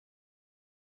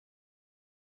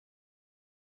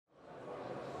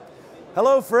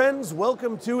Hello friends,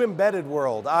 welcome to Embedded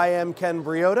World. I am Ken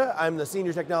Briodagh. I'm the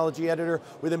Senior Technology Editor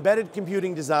with Embedded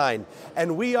Computing Design.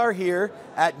 And we are here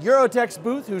at Eurotech's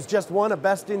booth, who's just won a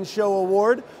Best in Show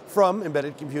award from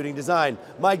Embedded Computing Design.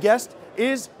 My guest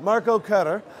is Marco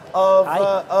Carrer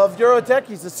of Eurotech.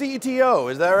 He's the CTO,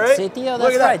 is that right? CTO,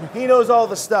 Look that's at right. He knows all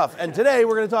the stuff. And today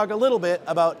we're going to talk a little bit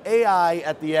about AI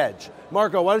at the edge.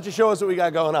 Marco, why don't you show us what we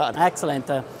got going on? Excellent.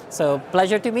 So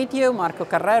pleasure to meet you, Marco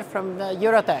Carrer from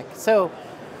Eurotech. So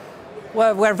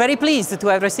we're very pleased to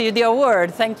have received the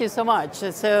award. Thank you so much.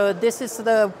 So this is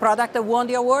the product that won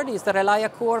the award. It's the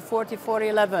Relia Core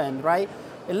 4411, right?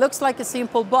 It looks like a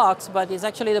simple box, but it's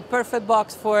actually the perfect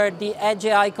box for the edge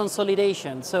AI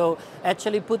consolidation. So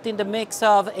actually putting the mix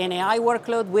of an AI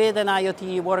workload with an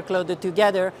IoT workload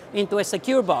together into a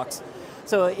secure box.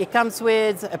 So it comes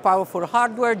with a powerful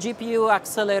hardware, GPU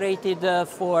accelerated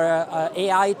for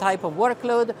AI type of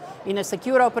workload in a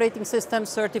secure operating system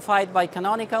certified by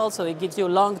Canonical, so it gives you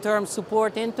long-term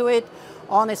support into it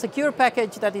on a secure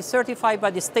package that is certified by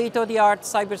the state-of-the-art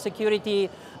cybersecurity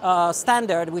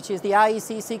standard, which is the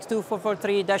IEC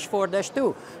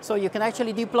 62443-4-2. So you can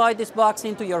actually deploy this box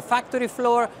into your factory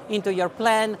floor, into your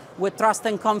plan, with trust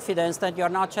and confidence that you're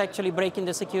not actually breaking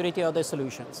the security of the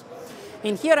solutions.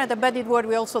 In here at Embedded World,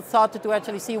 we also thought to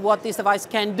actually see what this device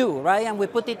can do, right? And we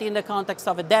put it in the context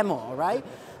of a demo, right?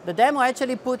 The demo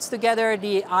actually puts together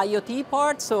the IoT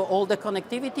part, so all the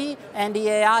connectivity, and the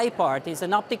AI part is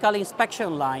an optical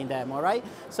inspection line demo, right?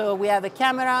 So we have a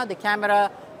camera. The camera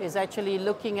is actually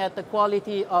looking at the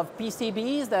quality of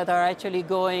PCBs that are actually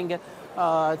going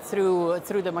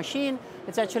through the machine.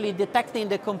 It's actually detecting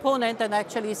the component and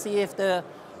actually see if the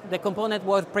component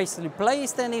was precisely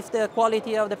placed and if the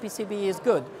quality of the PCB is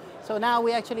good. So now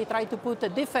we actually try to put a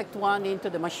defect one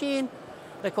into the machine.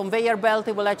 The conveyor belt,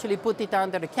 it will actually put it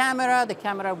under the camera. The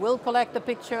camera will collect the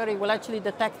picture. It will actually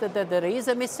detect that there is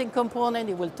a missing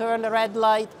component. It will turn the red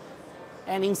light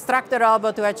and instruct the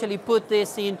robot to actually put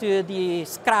this into the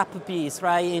scrap piece,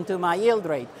 right, into my yield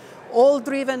rate. All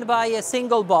driven by a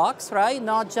single box, right?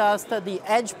 Not just the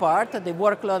edge part, the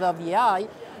workload of the AI,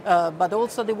 but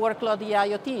also the workload of the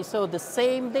IoT. So the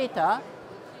same data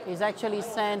is actually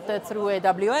sent through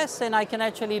AWS, and I can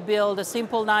actually build a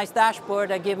simple, nice dashboard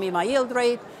that gives me my yield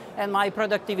rate and my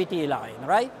productivity line,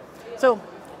 right? So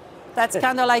that's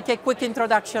kind of like a quick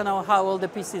introduction of how all the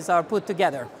pieces are put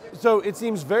together. So it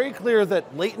seems very clear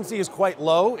that latency is quite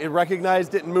low. It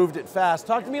recognized it and moved it fast.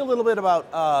 Talk to me a little bit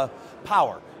about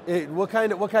power. What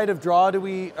kind of draw do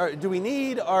we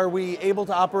need? Are we able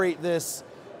to operate this?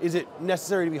 Is it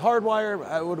necessary to be hardwired?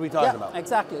 What are we talking about?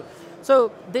 Exactly.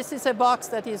 So this is a box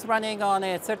that is running on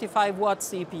a 35 watt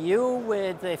CPU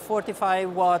with a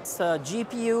 45 watts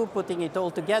GPU, putting it all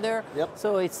together. Yep.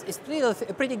 So it's still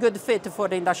a pretty good fit for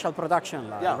the industrial production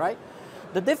line, yeah. right?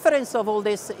 The difference of all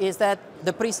this is that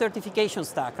the pre-certification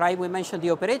stack, right? We mentioned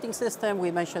the operating system, we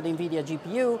mentioned NVIDIA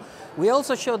GPU. We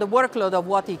also show the workload of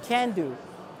what it can do.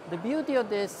 The beauty of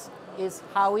this is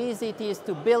how easy it is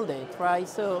to build it, right?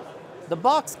 So the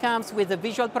box comes with a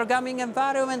visual programming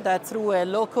environment that through a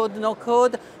low-code,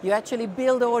 no-code, you actually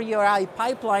build all your AI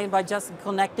pipeline by just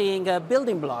connecting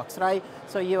building blocks, right?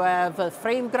 So you have a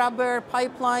frame grabber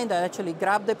pipeline that actually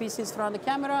grab the pieces from the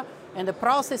camera, and the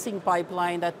processing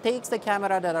pipeline that takes the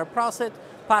camera that are processed,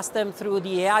 pass them through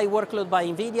the AI workload by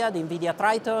NVIDIA, the NVIDIA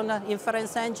Triton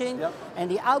inference engine, yep. And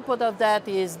the output of that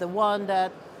is the one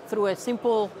that, through a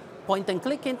simple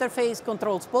point-and-click interface,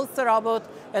 controls both the robot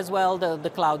as well the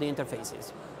cloud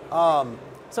interfaces.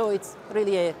 So it's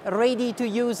really a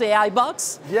ready-to-use AI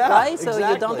box, right? So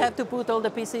exactly. You don't have to put all the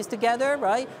pieces together,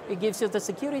 right? It gives you the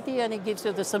security and it gives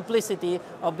you the simplicity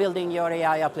of building your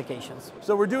AI applications.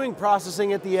 So we're doing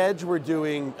processing at the edge. We're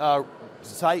doing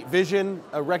sight vision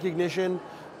recognition.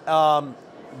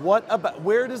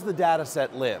 Where does the data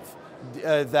set live?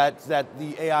 That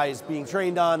the AI is being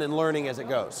trained on and learning as it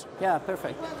goes. Yeah,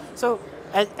 perfect. So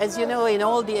as you know, in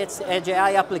all the edge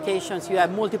AI applications, you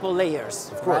have multiple layers,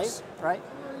 of course. Right?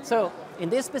 So in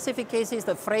these specific cases,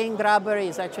 the frame grabber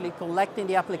is actually collecting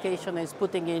the application and is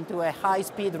putting it into a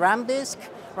high-speed RAM disk,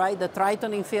 right? The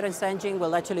Triton inference engine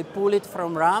will actually pull it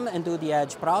from RAM and do the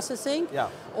edge processing. Yeah.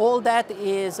 All that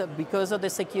is because of the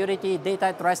security, data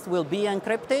at rest will be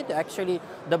encrypted. Actually,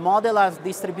 the model is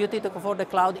distributed for the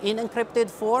cloud in encrypted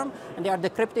form, and they are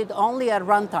decrypted only at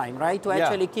runtime, right? To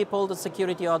actually keep all the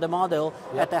security of the model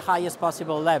at the highest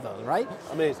possible level, right?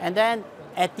 Amazing. And then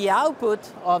at the output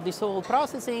of this whole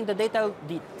processing, the data,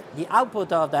 the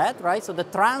output of that, right? So the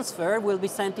transfer will be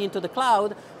sent into the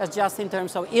cloud as just in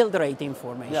terms of yield rate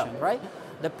information, right?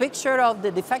 The picture of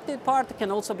the defective part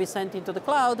can also be sent into the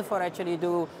cloud for actually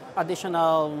do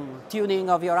additional tuning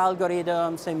of your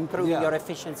algorithms, improving your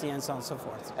efficiency, and so on and so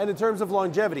forth. And in terms of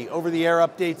longevity, over-the-air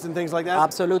updates and things like that?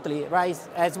 Absolutely, right.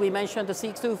 As we mentioned, the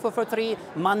CX2443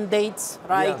 mandates,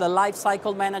 right, the life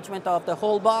cycle management of the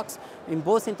whole box,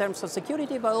 both in terms of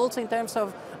security, but also in terms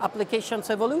of applications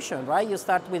evolution, right? You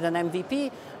start with an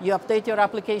MVP, you update your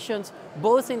applications,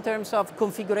 both in terms of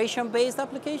configuration-based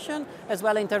application, as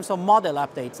well in terms of model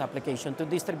updates application to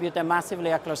distribute them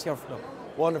massively across your flow.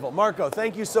 Wonderful. Marco,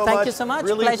 thank you so much. Thank you so much.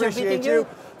 Really Pleasure appreciate meeting you.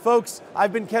 Folks,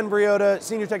 I've been Ken Briodagh,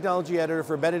 Senior Technology Editor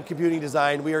for Embedded Computing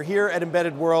Design. We are here at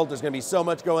Embedded World. There's going to be so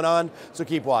much going on, so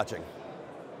keep watching.